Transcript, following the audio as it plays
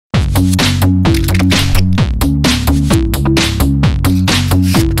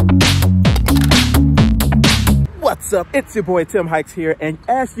What's up? It's your boy Tim Hikes here, and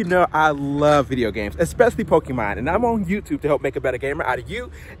as you know, I love video games, especially Pokemon, and I'm on YouTube to help make a better gamer out of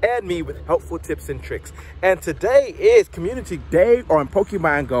you and me with helpful tips and tricks. And today is Community Day on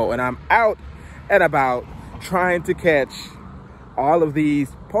Pokemon Go, and I'm out and about trying to catch all of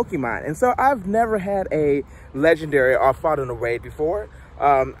these Pokemon. And so I've never had a legendary or fought in a raid before.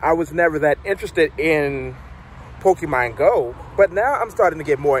 I was never that interested in Pokemon Go, but now I'm starting to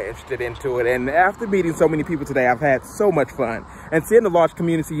get more interested into it. And after meeting so many people today, I've had so much fun. And seeing the large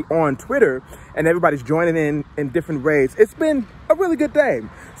community on Twitter and everybody's joining in different raids, it's been a really good day.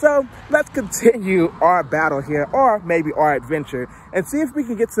 So let's continue our battle here, or maybe our adventure, and see if we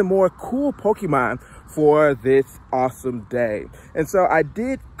can get some more cool Pokemon for this awesome day. And so I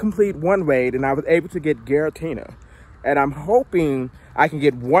did complete one raid, and I was able to get Giratina. And I'm hoping I can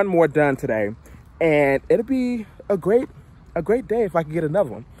get one more done today. And it'll be a great day if I can get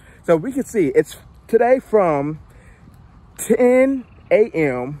another one. So we can see it's today from 10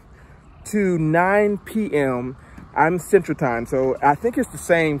 a.m. to 9 p.m. I'm Central Time, so I think it's the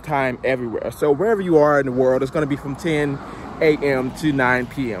same time everywhere. So wherever you are in the world, it's going to be from 10 a.m. to 9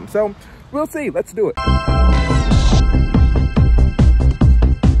 p.m. So we'll see. Let's do it.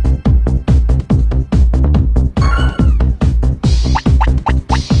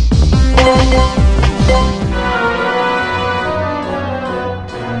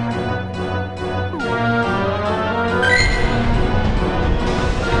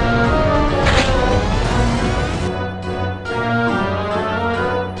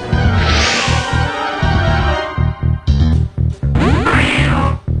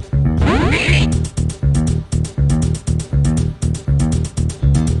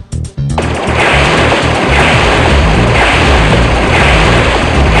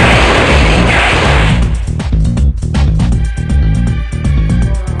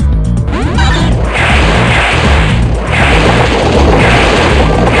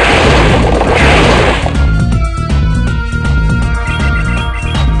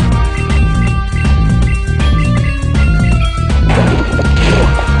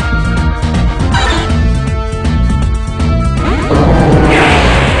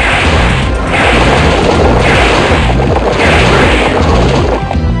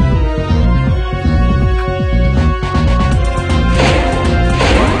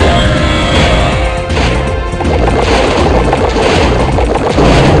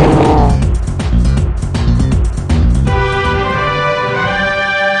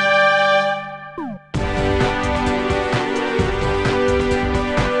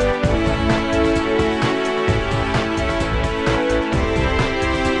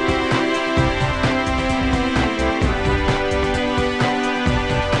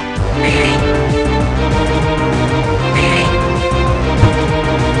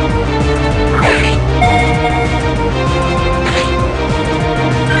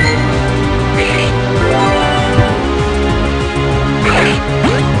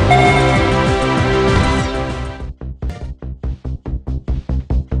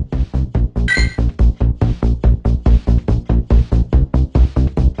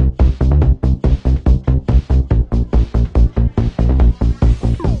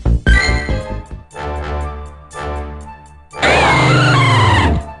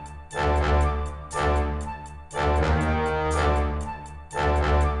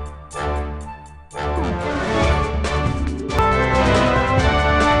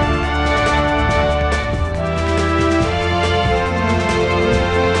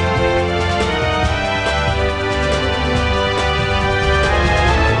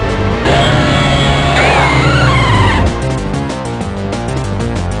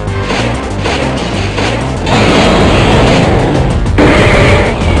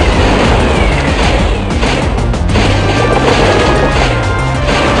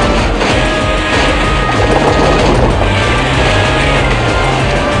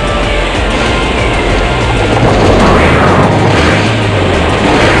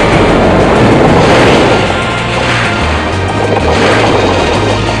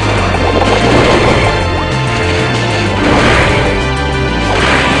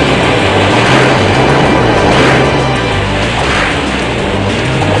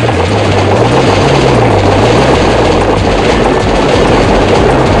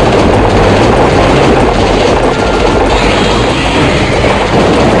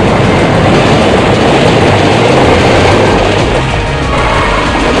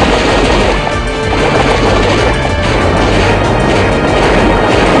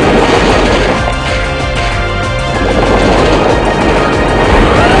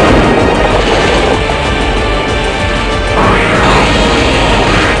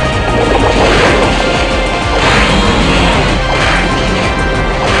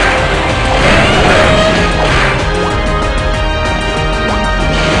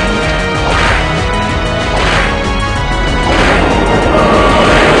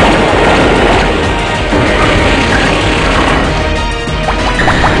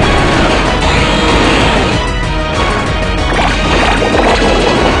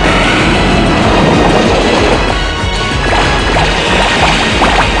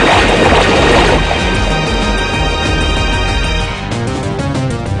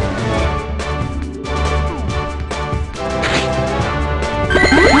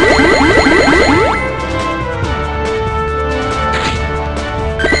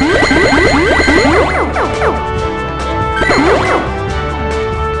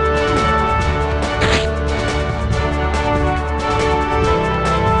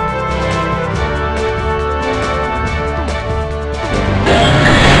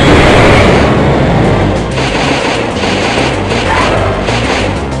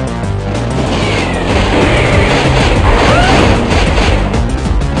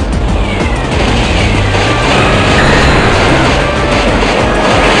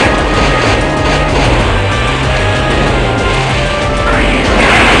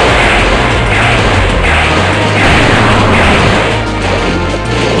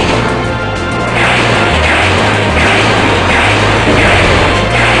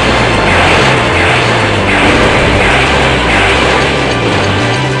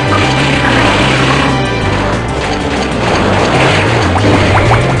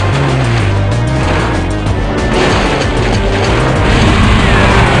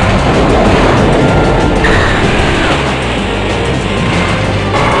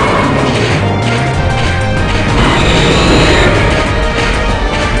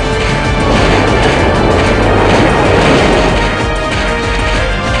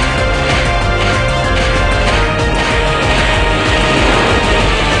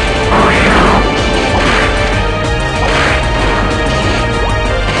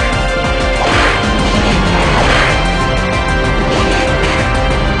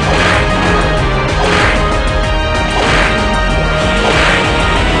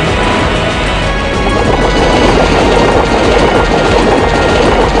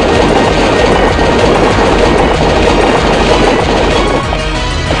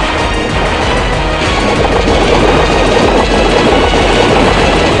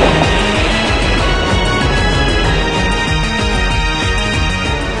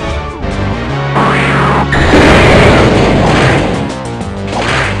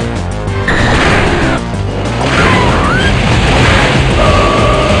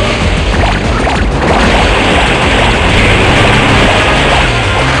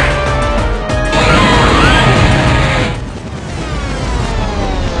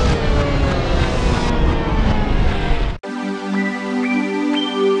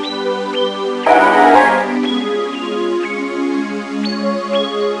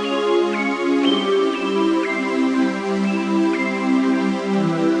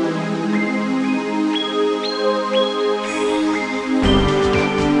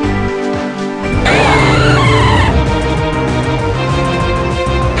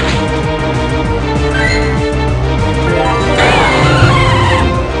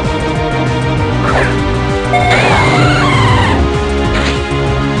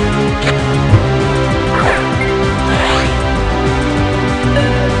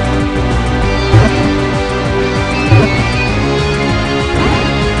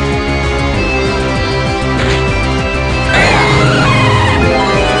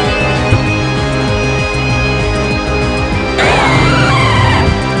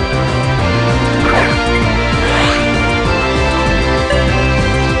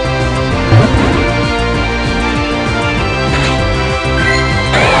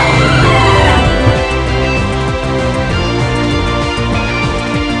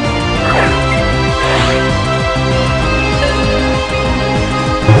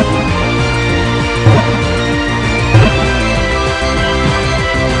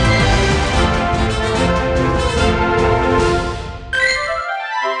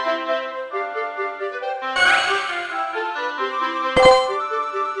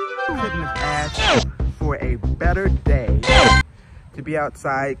 be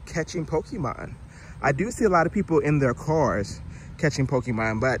outside catching Pokemon. I do see a lot of people in their cars catching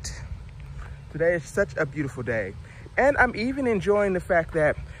Pokemon, but today is such a beautiful day. And I'm even enjoying the fact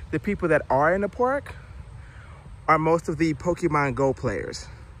that the people that are in the park are most of the Pokemon Go players.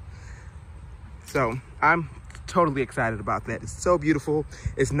 So I'm totally excited about that. It's so beautiful.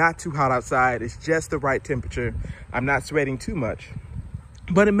 It's not too hot outside. It's just the right temperature. I'm not sweating too much,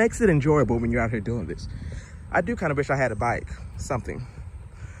 but it makes it enjoyable when you're out here doing this. I do kind of wish I had a bike, something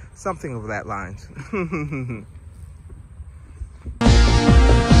of that lines.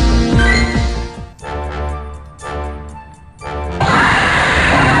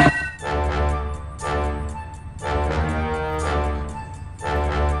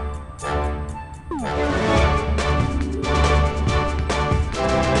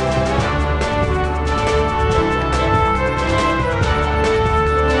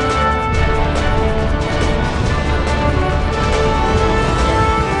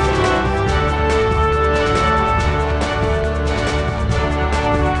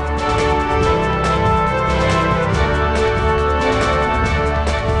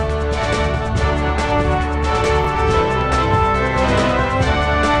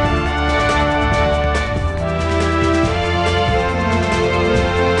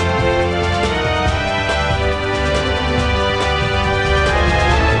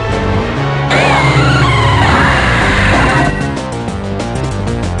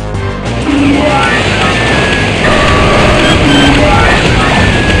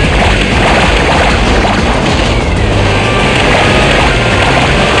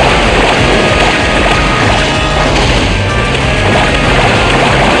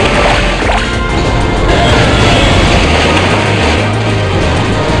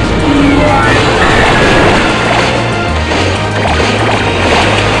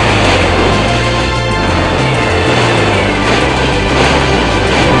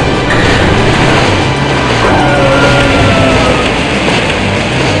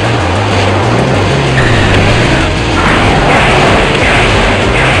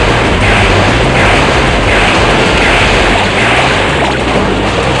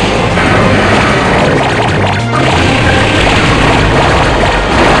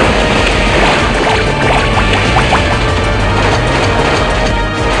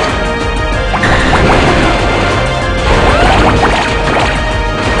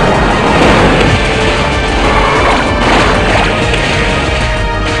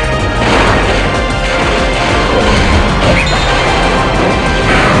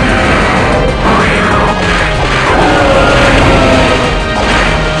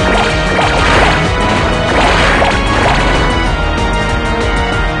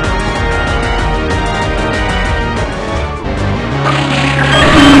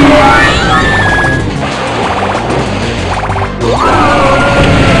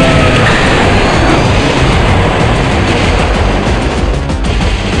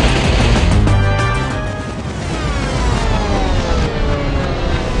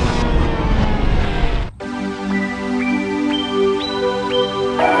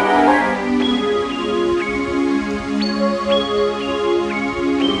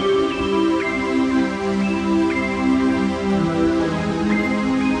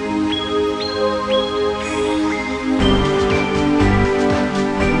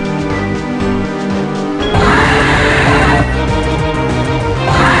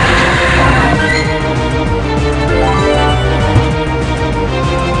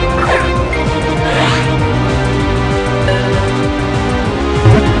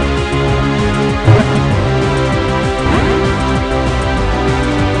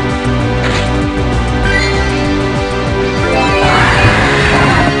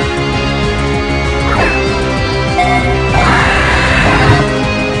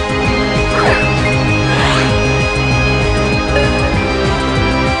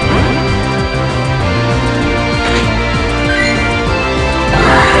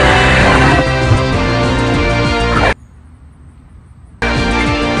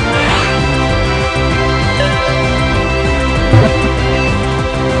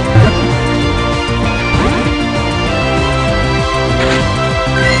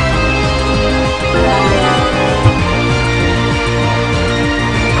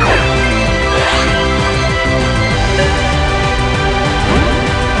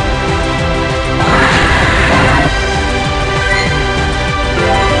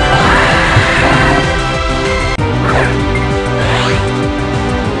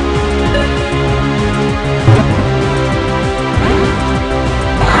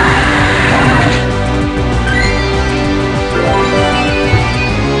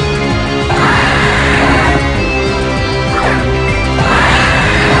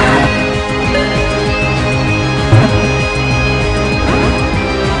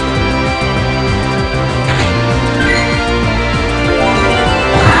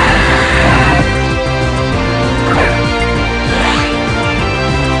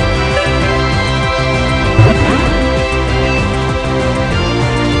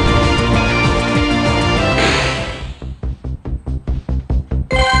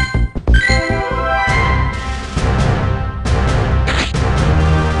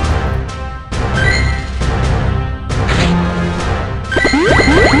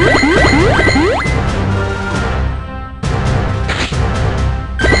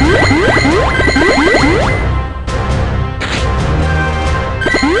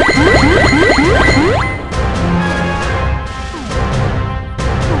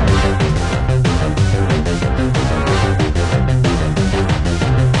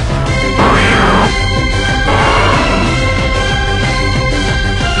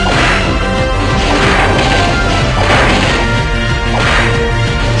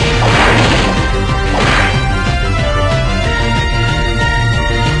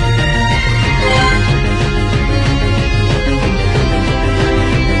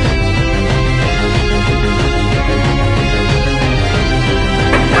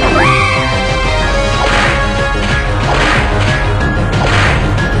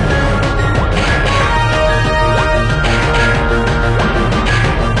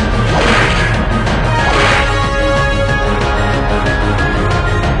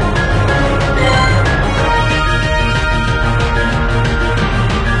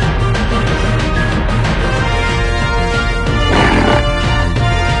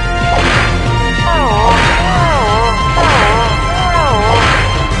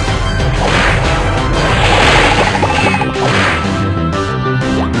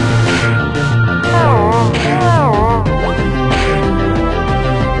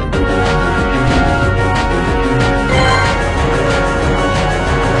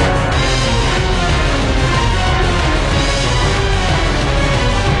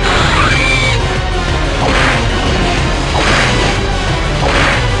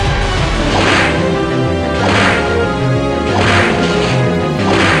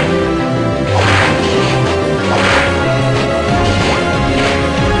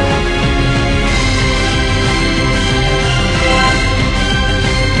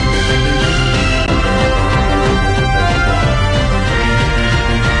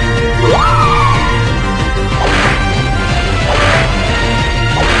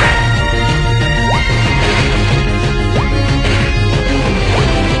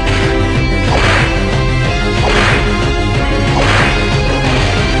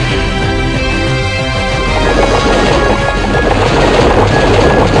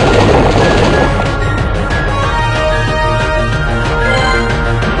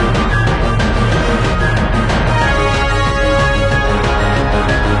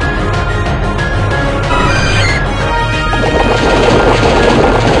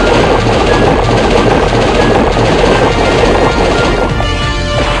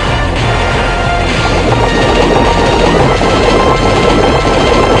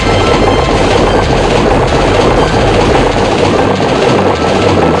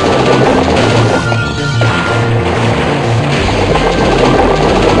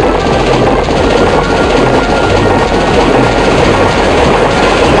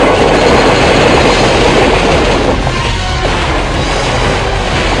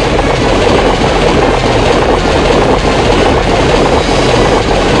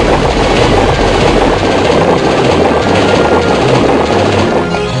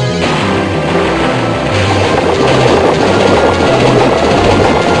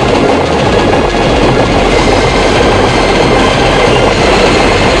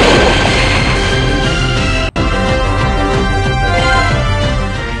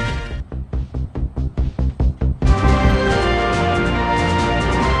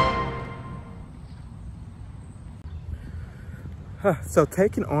 So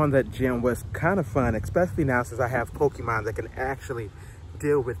taking on that gym was kind of fun, especially now since I have Pokemon that can actually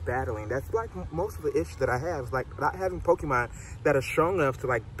deal with battling. That's like most of the issue that I have, is like not having Pokemon that are strong enough to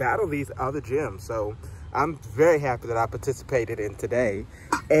like battle these other gyms. So I'm very happy that I participated in today,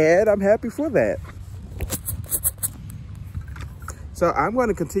 and I'm happy for that. So I'm going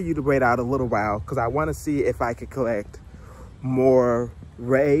to continue to wait out a little while because I want to see if I can collect more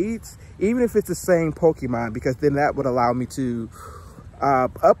raids, even if it's the same Pokemon, because then that would allow me to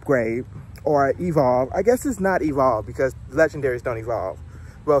upgrade or evolve. I guess it's not evolve because legendaries don't evolve.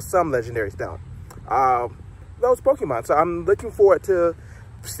 Well, some legendaries don't. Those Pokemon. So I'm looking forward to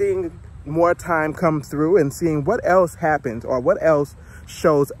seeing more time come through and seeing what else happens or what else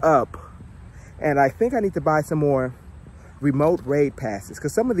shows up. And I think I need to buy some more remote raid passes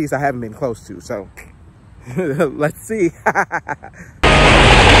because some of these I haven't been close to. So let's see.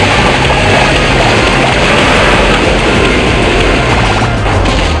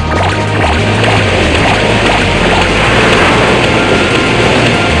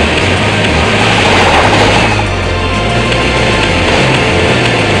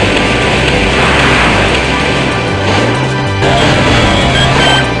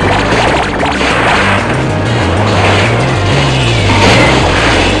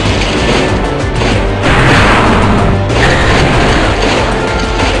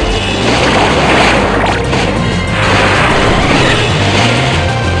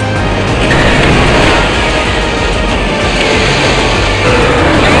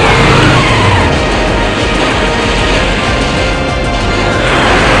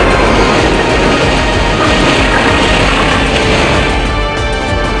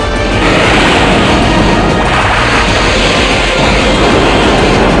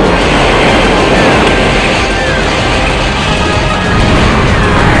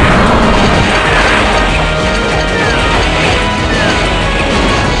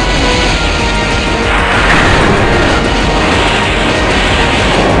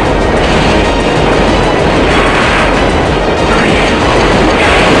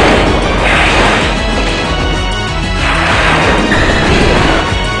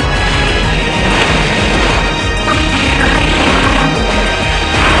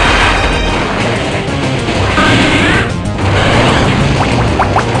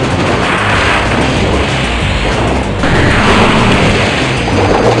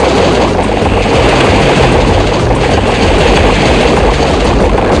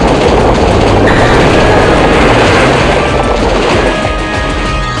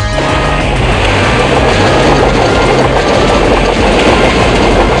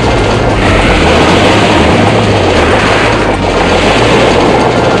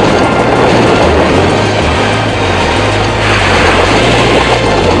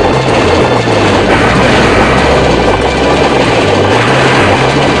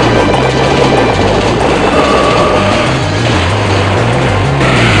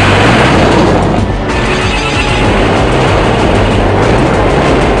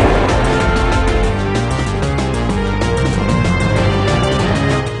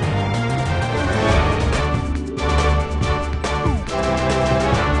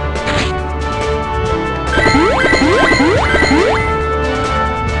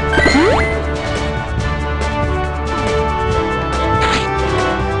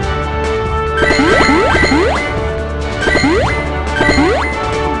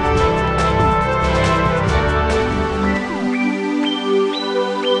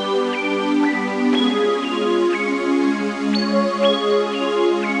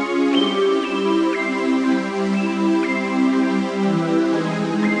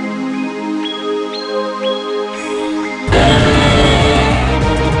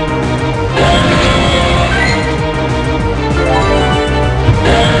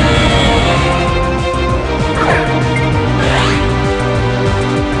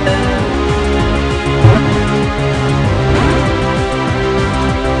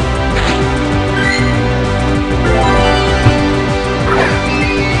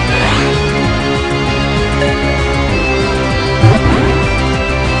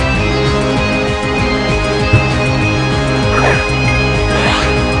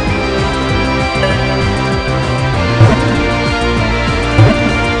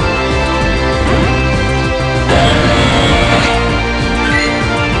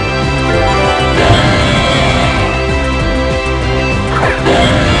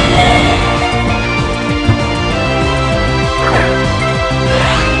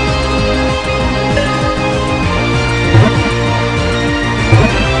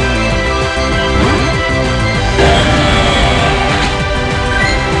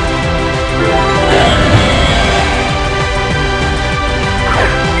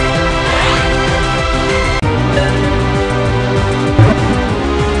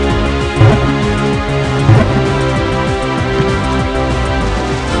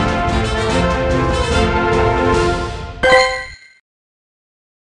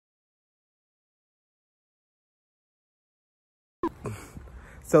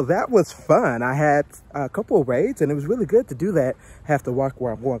 So that was fun. I had a couple of raids, and it was really good to do that. Have to walk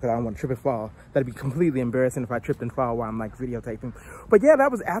where I'm going because I don't want to trip and fall. That'd be completely embarrassing if I tripped and fall while I'm like videotaping. But yeah, that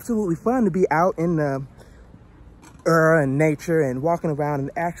was absolutely fun to be out in the and nature and walking around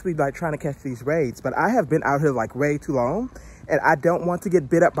and actually like trying to catch these raids. But I have been out here like way too long, and I don't want to get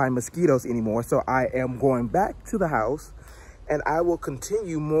bit up by mosquitoes anymore. So I am going back to the house, and I will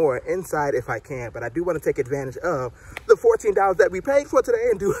continue more inside if I can. But I do want to take advantage of the $14 that we paid for today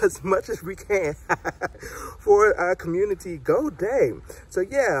and do as much as we can for our Community Go Day. So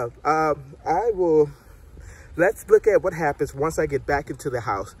yeah, let's look at what happens once I get back into the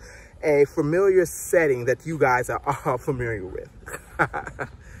house. A familiar setting that you guys are all familiar with.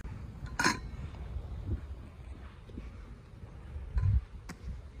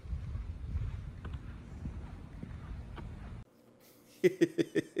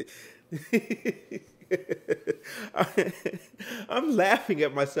 I'm laughing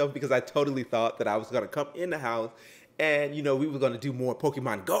at myself because I totally thought that I was gonna come in the house and, you know, we were gonna do more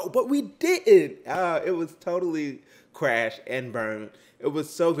Pokemon Go, but we didn't. It was totally crash and burn. It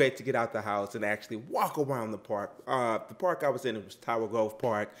was so great to get out the house and actually walk around the park. The park I was in, it was Tower Grove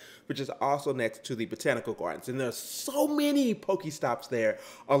Park, which is also next to the Botanical Gardens. And there's so many Pokestops there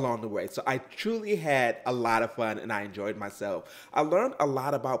along the way. So I truly had a lot of fun and I enjoyed myself. I learned a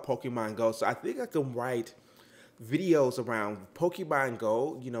lot about Pokemon Go, so I think I can write videos around Pokemon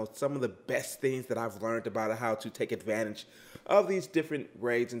Go, you know, some of the best things that I've learned about how to take advantage of these different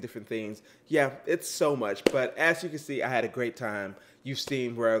raids and different things. Yeah, it's so much, but as you can see, I had a great time. You've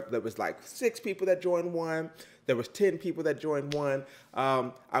seen where there was like 6 people that joined one, there was 10 people that joined one.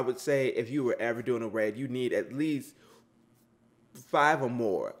 I would say if you were ever doing a raid, you need at least 5 or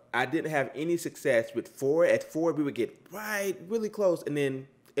more. I didn't have any success with 4. At 4, we would get really close and then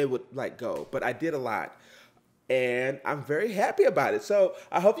it would like go, but I did a lot. And I'm very happy about it. So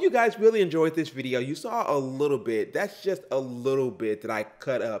I hope you guys really enjoyed this video. You saw a little bit. That's just a little bit that I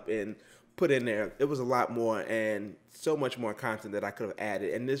cut up and put in there. It was a lot more and so much more content that I could have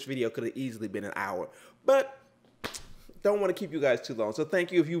added. And this video could have easily been an hour. But don't want to keep you guys too long. So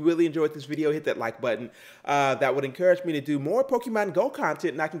thank you. If you really enjoyed this video, hit that like button. That would encourage me to do more Pokemon Go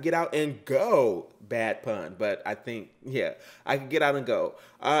content and I can get out and go. Bad pun, but I think, yeah, I can get out and go.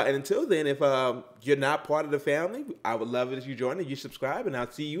 And until then, if you're not part of the family, I would love it if you join and you subscribe, and I'll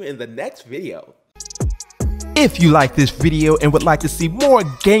see you in the next video. If you like this video and would like to see more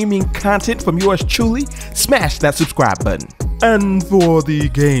gaming content from yours truly, smash that subscribe button. And for the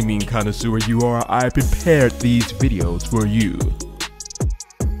gaming connoisseur you are, I prepared these videos for you.